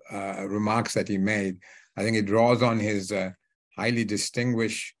valuable remarks that he made. I think it draws on his highly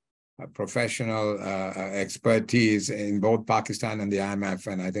distinguished professional expertise in both Pakistan and the IMF,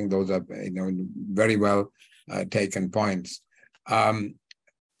 and I think those are very well taken points.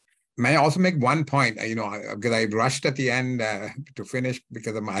 May I also make one point, because I rushed at the end to finish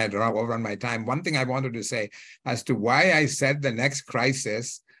because I had overrun my time. One thing I wanted to say as to why I said the next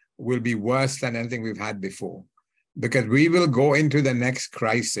crisis will be worse than anything we've had before, because we will go into the next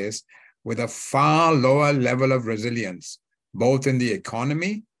crisis with a far lower level of resilience, both in the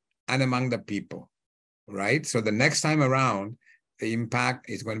economy and among the people, right? So the next time around, the impact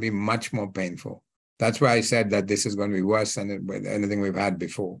is going to be much more painful. That's why I said that this is going to be worse than anything we've had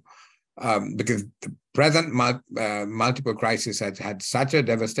before. Because the present multiple crisis has had such a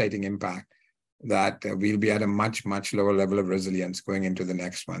devastating impact that we'll be at a much, much lower level of resilience going into the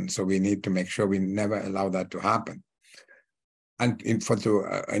next one. So we need to make sure we never allow that to happen. And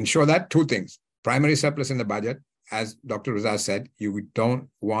to ensure that, two things: primary surplus in the budget. As Dr. Reza said, you don't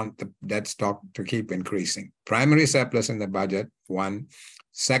want the debt stock to keep increasing. Primary surplus in the budget, one.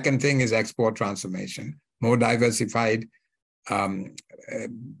 Second thing is export transformation, more diversified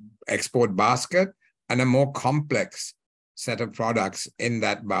export basket and a more complex set of products in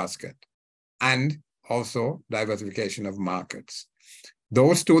that basket, and also diversification of markets.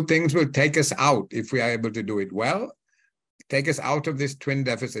 Those two things will take us out, if we are able to do it well, take us out of this twin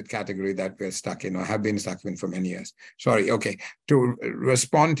deficit category that we're stuck in or have been stuck in for many years. Sorry, okay. To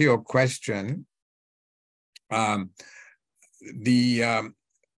respond to your question,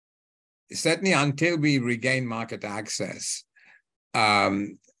 certainly until we regain market access,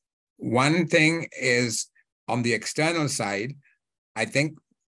 one thing is on the external side, I think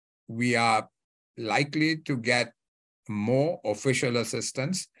we are likely to get more official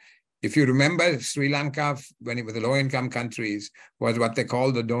assistance. If you remember, Sri Lanka, when it was the low-income countries, was what they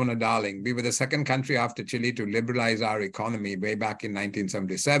called the donor darling. We were the second country after Chile to liberalize our economy way back in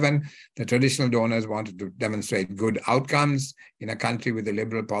 1977. The traditional donors wanted to demonstrate good outcomes in a country with a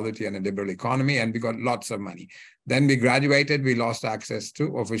liberal polity and a liberal economy, and we got lots of money. Then we graduated, we lost access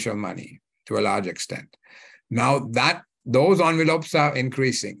to official money to a large extent. Now those envelopes are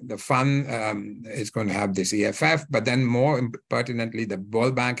increasing. The fund is going to have this EFF, but then more pertinently, the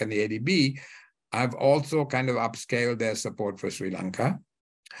World Bank and the ADB have also kind of upscaled their support for Sri Lanka.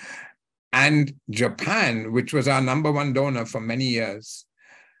 And Japan, which was our #1 donor for many years,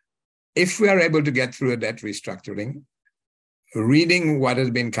 if we are able to get through a debt restructuring, reading what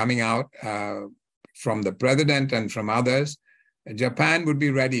has been coming out from the president and from others, Japan would be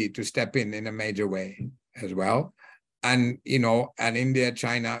ready to step in a major way as well. And, and India,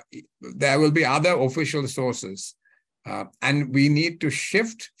 China, there will be other official sources. And we need to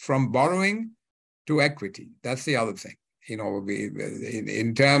shift from borrowing to equity. That's the other thing.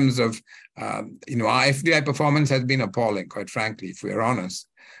 In terms of, our FDI performance has been appalling, quite frankly, if we're honest.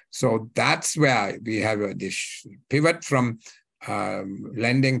 So that's where we have this pivot from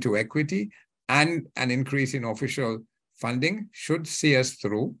lending to equity, and an increase in official funding should see us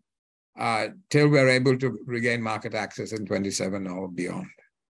through till we're able to regain market access in 27 or beyond.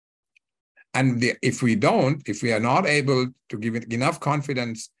 And if we are not able to give it enough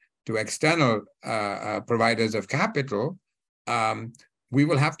confidence to external providers of capital, we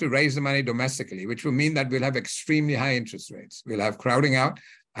will have to raise the money domestically, which will mean that we'll have extremely high interest rates. We'll have crowding out,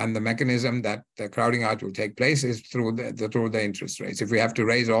 and the mechanism that the crowding out will take place is through the interest rates. If we have to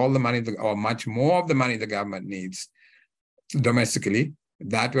raise all the money or much more of the money the government needs domestically,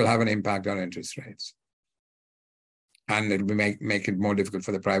 that will have an impact on interest rates. And it will make it more difficult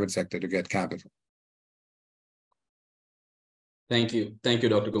for the private sector to get capital. Thank you. Thank you,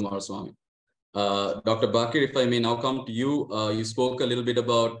 Dr. Coomaraswamy. Dr. Baqir, if I may now come to you. You spoke a little bit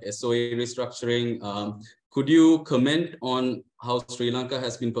about SOE restructuring. Could you comment on how Sri Lanka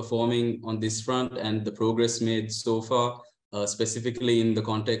has been performing on this front and the progress made so far, specifically in the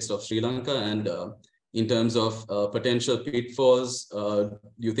context of Sri Lanka, and in terms of potential pitfalls? Do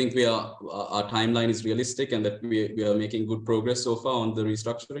you think our timeline is realistic and that we are making good progress so far on the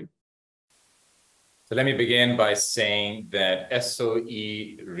restructuring? So let me begin by saying that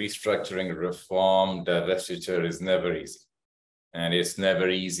SOE restructuring reform, divestiture is never easy. And it's never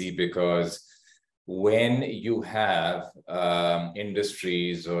easy because when you have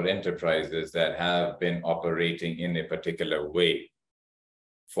industries or enterprises that have been operating in a particular way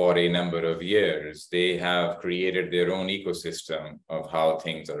for a number of years, they have created their own ecosystem of how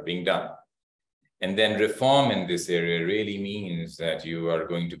things are being done. And then reform in this area really means that you are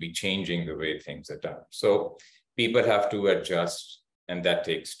going to be changing the way things are done. So people have to adjust, and that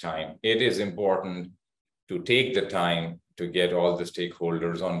takes time. It is important to take the time to get all the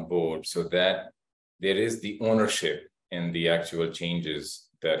stakeholders on board so that there is the ownership in the actual changes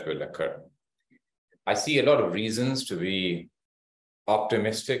that will occur. I see a lot of reasons to be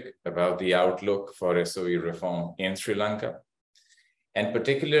optimistic about the outlook for SOE reform in Sri Lanka, and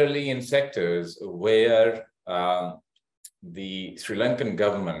particularly in sectors where the Sri Lankan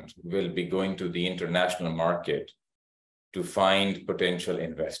government will be going to the international market to find potential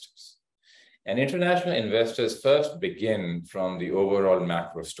investors. And international investors first begin from the overall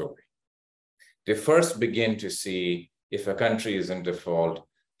macro story. They first begin to see if a country is in default,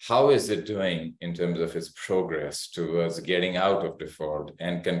 how is it doing in terms of its progress towards getting out of default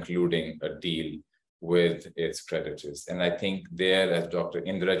and concluding a deal with its creditors. And I think there, as Dr.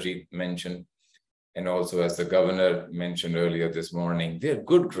 Indrajit mentioned, and also as the governor mentioned earlier this morning, there are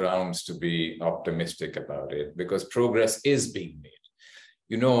good grounds to be optimistic about it because progress is being made.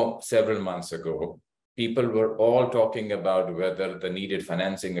 You know, several months ago, people were all talking about whether the needed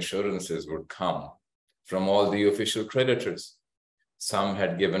financing assurances would come from all the official creditors. Some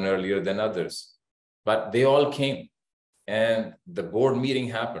had given earlier than others, but they all came and the board meeting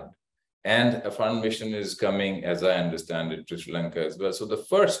happened. And a fund mission is coming, as I understand it, to Sri Lanka as well. So the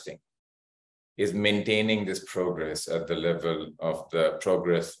first thing is maintaining this progress at the level of the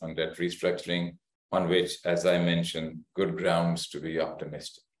progress on debt restructuring, on which, as I mentioned, good grounds to be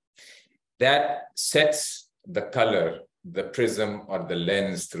optimistic. That sets the color, the prism, or the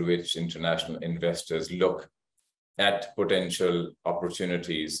lens through which international investors look at potential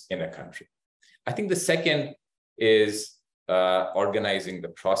opportunities in a country. I think the second is organizing the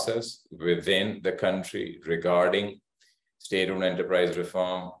process within the country regarding state-owned enterprise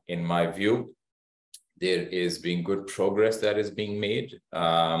reform. In my view, there is being good progress that is being made.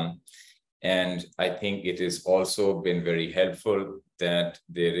 And I think it has also been very helpful that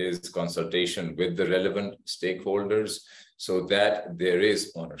there is consultation with the relevant stakeholders so that there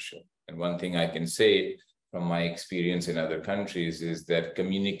is ownership. And one thing I can say from my experience in other countries is that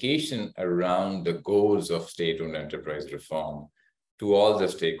communication around the goals of state-owned enterprise reform to all the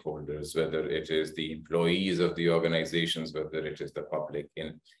stakeholders, whether it is the employees of the organizations, whether it is the public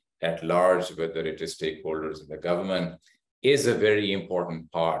at large, whether it is stakeholders in the government, is a very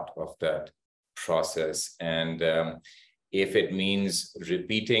important part of that process. And if it means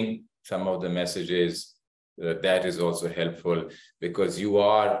repeating some of the messages, that is also helpful because you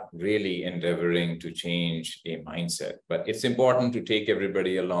are really endeavoring to change a mindset. But it's important to take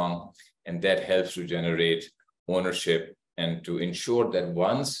everybody along, and that helps to generate ownership and to ensure that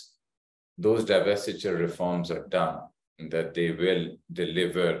once those divestiture reforms are done, that they will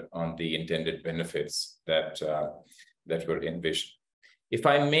deliver on the intended benefits that were envisioned. If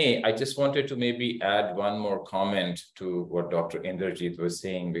I may, I just wanted to maybe add one more comment to what Dr. Indrajit was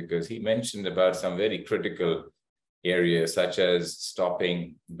saying, because he mentioned about some very critical areas, such as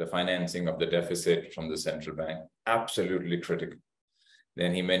stopping the financing of the deficit from the central bank, absolutely critical.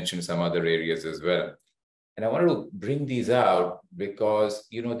 Then he mentioned some other areas as well. And I wanted to bring these out because,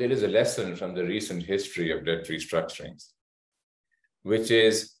 you know, there is a lesson from the recent history of debt restructurings, which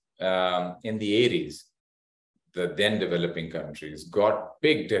is in the 80s, the then developing countries got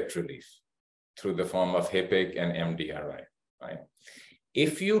big debt relief through the form of HIPC and MDRI, right?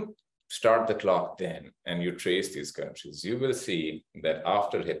 If you start the clock then and you trace these countries, you will see that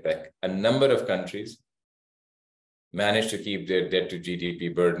after HIPC, a number of countries managed to keep their debt to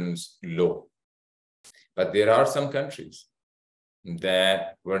GDP burdens low. But there are some countries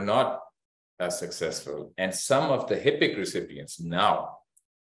that were not as successful. And some of the HIPC recipients now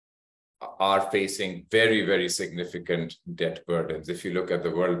are facing very, very significant debt burdens. If you look at the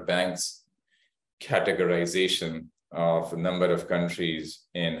World Bank's categorization of a number of countries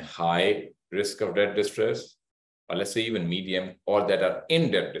in high risk of debt distress, or let's say even medium, or that are in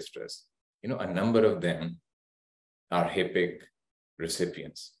debt distress, you know, a number of them are HIPC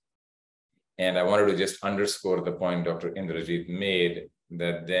recipients. And I wanted to just underscore the point Dr. Indrajit made,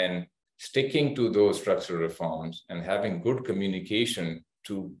 that then sticking to those structural reforms and having good communication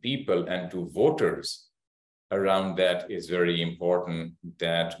to people and to voters around that is very important,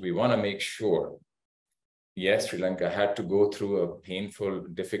 that we want to make sure, yes, Sri Lanka had to go through a painful,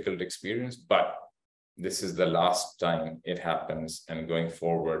 difficult experience, but this is the last time it happens, and going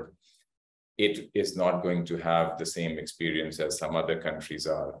forward, it is not going to have the same experience as some other countries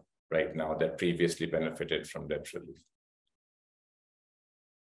are right now that previously benefited from debt relief.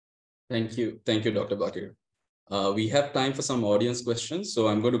 Thank you, Dr. Baqir. We have time for some audience questions, so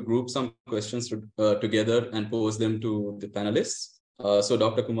I'm going to group some questions together and pose them to the panelists. So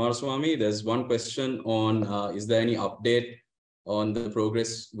Dr. Coomaraswamy, there's one question on, is there any update on the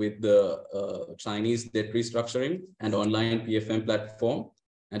progress with the Chinese debt restructuring and online PFM platform?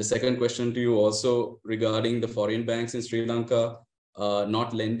 And the second question to you also regarding the foreign banks in Sri Lanka,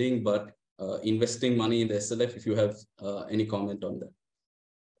 not lending, but investing money in the SLF, if you have any comment on that.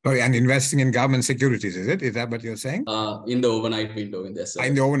 Sorry, and investing in government securities, is it? Is that what you're saying? In the overnight window in the SLF.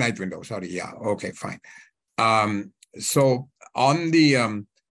 In the overnight window, sorry, yeah, okay, fine. So on the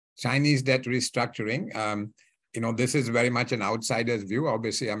Chinese debt restructuring, this is very much an outsider's view.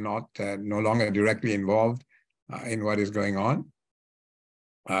 Obviously, I'm not no longer directly involved in what is going on.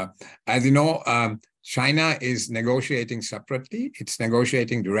 As you know, China is negotiating separately. It's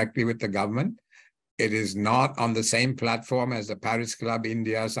negotiating directly with the government. It is not on the same platform as the Paris Club,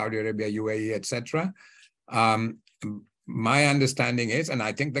 India, Saudi Arabia, UAE, etc. My understanding is, and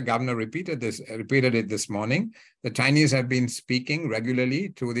I think the governor repeated it this morning, the Chinese have been speaking regularly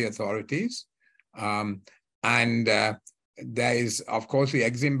to the authorities. And there is, of course, the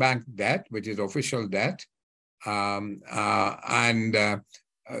Exim Bank debt, which is official debt. There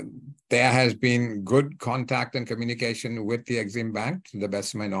has been good contact and communication with the Exim Bank, to the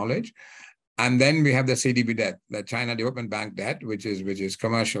best of my knowledge. And then we have the CDB debt, the China Development Bank debt, which is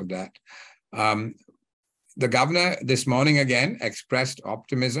commercial debt. The governor this morning again expressed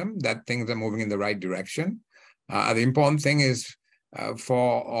optimism that things are moving in the right direction. The important thing is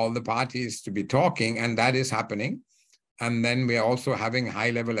for all the parties to be talking, and that is happening. And then we are also having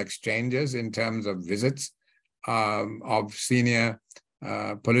high-level exchanges in terms of visits of senior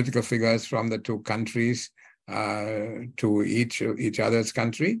political figures from the two countries to each other's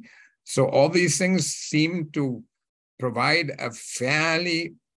country. So all these things seem to provide a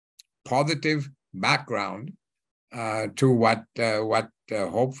fairly positive background to what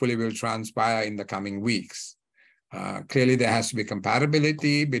hopefully will transpire in the coming weeks. Clearly, there has to be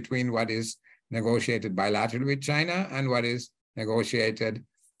compatibility between what is negotiated bilaterally with China and what is negotiated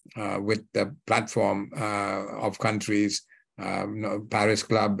with the platform of countries, Paris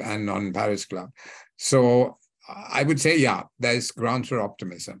Club and non-Paris Club. So I would say, yeah, there's grounds for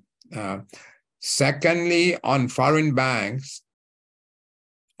optimism. Secondly, on foreign banks,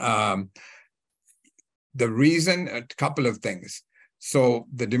 the reason, a couple of things. So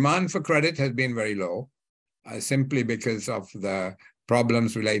the demand for credit has been very low, simply because of the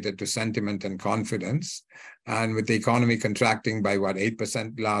problems related to sentiment and confidence. And with the economy contracting by,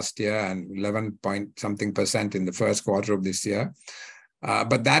 8% last year and 11 point something percent in the first quarter of this year.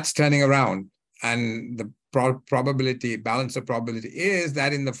 But that's turning around. And the balance of probability is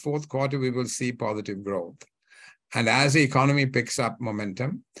that in the fourth quarter, we will see positive growth. And as the economy picks up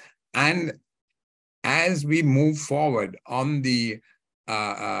momentum, and as we move forward on the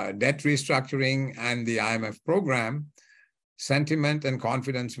debt restructuring and the IMF program, sentiment and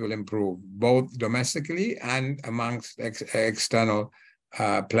confidence will improve, both domestically and amongst external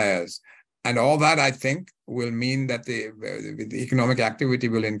players. And all that, I think, will mean that the economic activity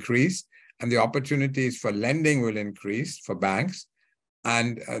will increase and the opportunities for lending will increase for banks,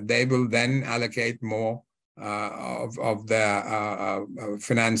 and they will then allocate more of their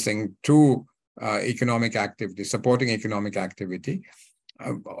financing to economic activity, supporting economic activity.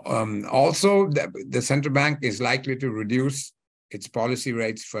 Also, the central bank is likely to reduce its policy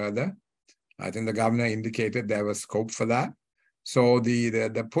rates further. I think the governor indicated there was scope for that. So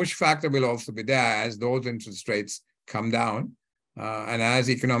the push factor will also be there as those interest rates come down, and as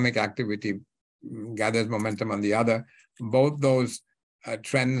economic activity gathers momentum on the other. Both those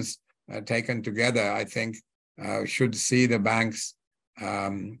trends taken together, I think, should see the banks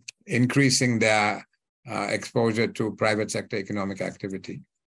increasing their exposure to private sector economic activity.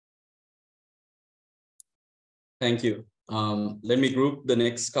 Thank you. Let me group the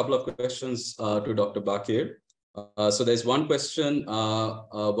next couple of questions to Dr. Baqir. So there's one question.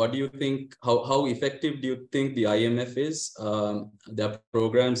 What do you think, how effective do you think the IMF is, their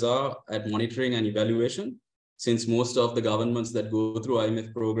programs are at monitoring and evaluation, since most of the governments that go through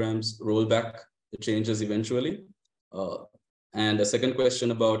IMF programs roll back the changes eventually? And the second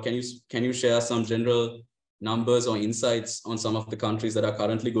question about, can you share some general numbers or insights on some of the countries that are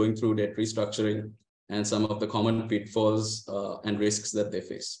currently going through debt restructuring and some of the common pitfalls and risks that they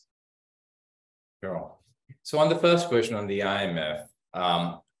face? Sure. So on the first question on the IMF,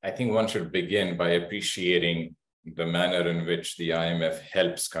 I think one should begin by appreciating the manner in which the IMF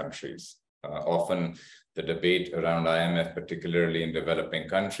helps countries. Often the debate around IMF, particularly in developing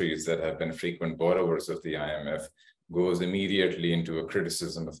countries that have been frequent borrowers of the IMF, goes immediately into a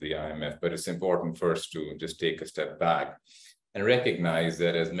criticism of the IMF, but it's important first to just take a step back and recognize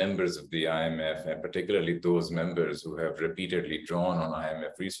that as members of the IMF, and particularly those members who have repeatedly drawn on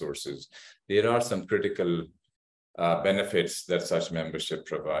IMF resources, there are some critical benefits that such membership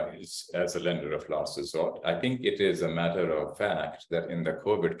provides as a lender of last resort. I think it is a matter of fact that in the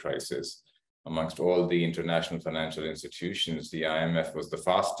COVID crisis, amongst all the international financial institutions, the IMF was the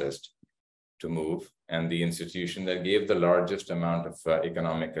fastest to move and the institution that gave the largest amount of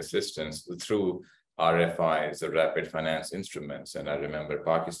economic assistance through RFIs, the rapid finance instruments. And I remember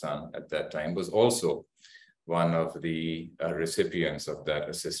Pakistan at that time was also one of the recipients of that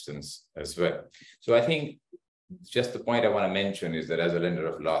assistance as well. So I think just the point I want to mention is that as a lender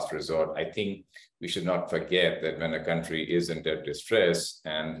of last resort, I think we should not forget that when a country is in debt distress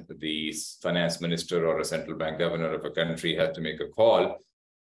and the finance minister or a central bank governor of a country has to make a call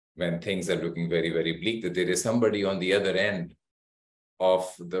when things are looking very, very bleak, that there is somebody on the other end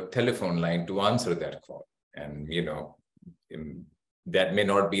of the telephone line to answer that call. And, that may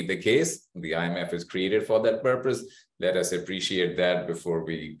not be the case. The IMF is created for that purpose. Let us appreciate that before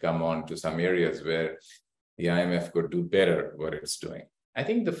we come on to some areas where the IMF could do better what it's doing. I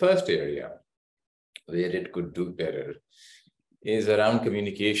think the first area where it could do better is around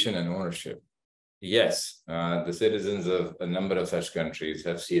communication and ownership. Yes, the citizens of a number of such countries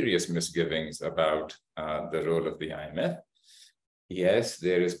have serious misgivings about the role of the IMF. Yes,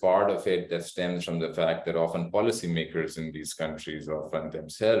 there is part of it that stems from the fact that often policymakers in these countries often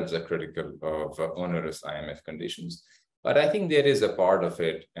themselves are critical of onerous IMF conditions. But I think there is a part of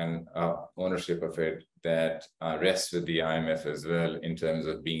it and ownership of it that rests with the IMF as well in terms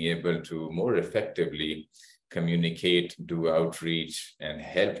of being able to more effectively communicate, do outreach, and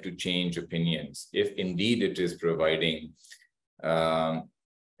help to change opinions. If indeed it is providing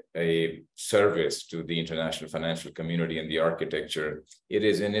a service to the international financial community and the architecture, it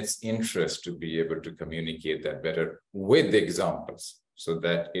is in its interest to be able to communicate that better with examples so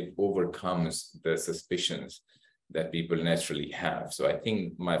that it overcomes the suspicions that people naturally have. So I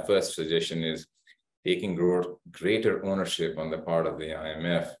think my first suggestion is taking greater ownership on the part of the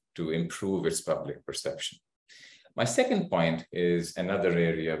IMF to improve its public perception. My second point is another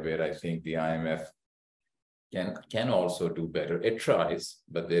area where I think the IMF can also do better. It tries,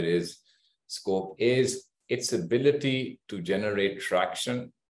 but there is scope, is its ability to generate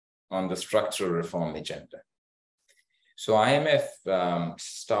traction on the structural reform agenda. So IMF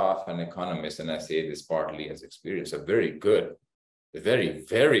staff and economists, and I say this partly as experience, are very good, very,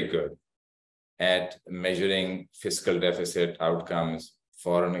 very good at measuring fiscal deficit outcomes,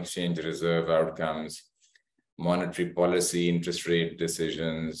 foreign exchange reserve outcomes, monetary policy, interest rate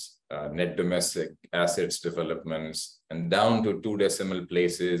decisions, net domestic assets developments, and down to 2 decimal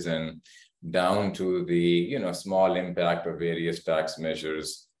places and down to the small impact of various tax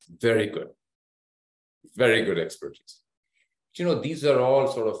measures. Very good expertise. These are all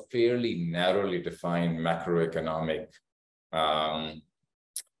sort of fairly narrowly defined macroeconomic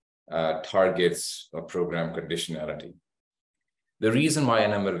targets of program conditionality. The reason why a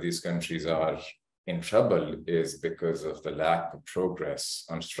number of these countries are in trouble is because of the lack of progress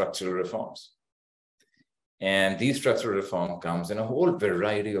on structural reforms. And these structural reform comes in a whole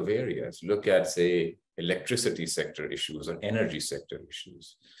variety of areas. Look at, say, electricity sector issues or energy sector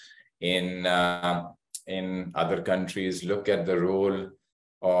issues. In other countries, look at the role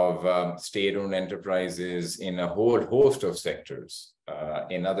of state-owned enterprises in a whole host of sectors.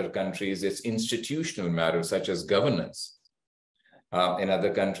 In other countries, it's institutional matters such as governance. In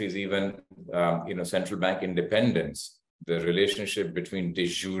other countries, even central bank independence, the relationship between de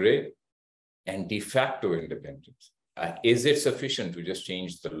jure and de facto independence. Is it sufficient to just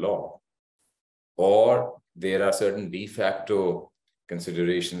change the law? Or there are certain de facto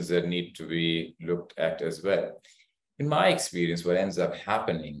considerations that need to be looked at as well. In my experience, what ends up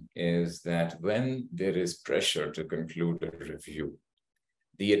happening is that when there is pressure to conclude a review,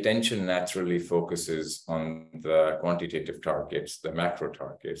 the attention naturally focuses on the quantitative targets, the macro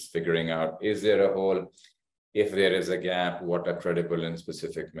targets, figuring out, is there a hole? If there is a gap, what are credible and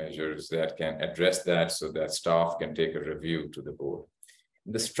specific measures that can address that so that staff can take a review to the board?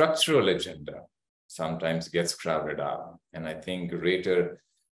 The structural agenda sometimes gets crowded out. And I think greater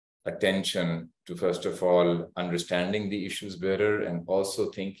attention to, first of all, understanding the issues better and also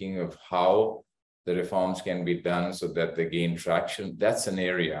thinking of how the reforms can be done so that they gain traction. That's an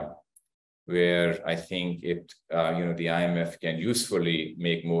area where I think the IMF can usefully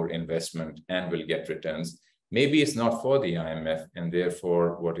make more investment and will get returns. Maybe it's not for the IMF, and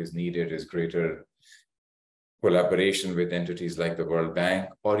therefore what is needed is greater collaboration with entities like the World Bank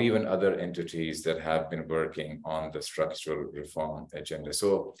or even other entities that have been working on the structural reform agenda.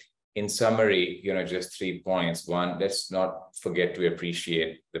 So in summary, just 3 points. One, let's not forget to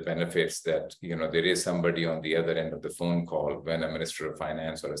appreciate the benefits that, there is somebody on the other end of the phone call when a Minister of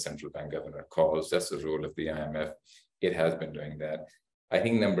Finance or a central bank governor calls. That's the role of the IMF. It has been doing that. I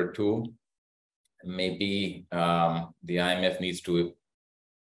think number 2, maybe the IMF needs to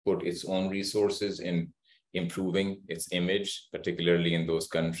put its own resources in improving its image, particularly in those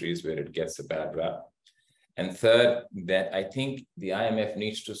countries where it gets a bad rap. And third, that I think the IMF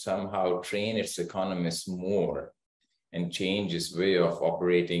needs to somehow train its economists more and change its way of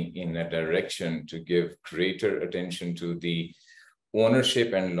operating in a direction to give greater attention to the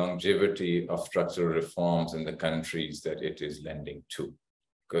ownership and longevity of structural reforms in the countries that it is lending to,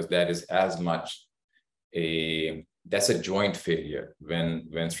 because that is as much that's a joint failure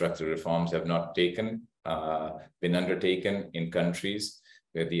when structural reforms have not been undertaken in countries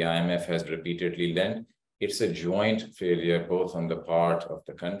where the IMF has repeatedly lent. It's a joint failure, both on the part of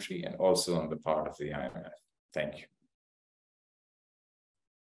the country and also on the part of the IMF. Thank you.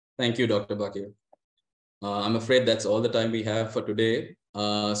 Thank you, Dr. Baqir. I'm afraid that's all the time we have for today.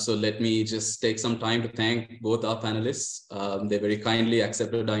 So let me just take some time to thank both our panelists. They very kindly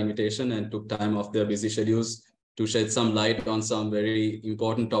accepted our invitation and took time off their busy schedules to shed some light on some very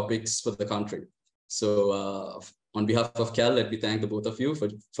important topics for the country. So on behalf of CAL, let me thank the both of you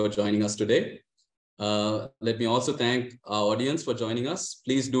for joining us today. Let me also thank our audience for joining us.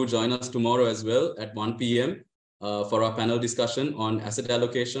 Please do join us tomorrow as well at 1 p.m. For our panel discussion on asset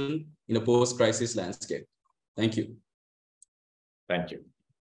allocation in a post-crisis landscape. Thank you. Thank you.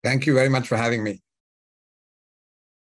 Thank you very much for having me.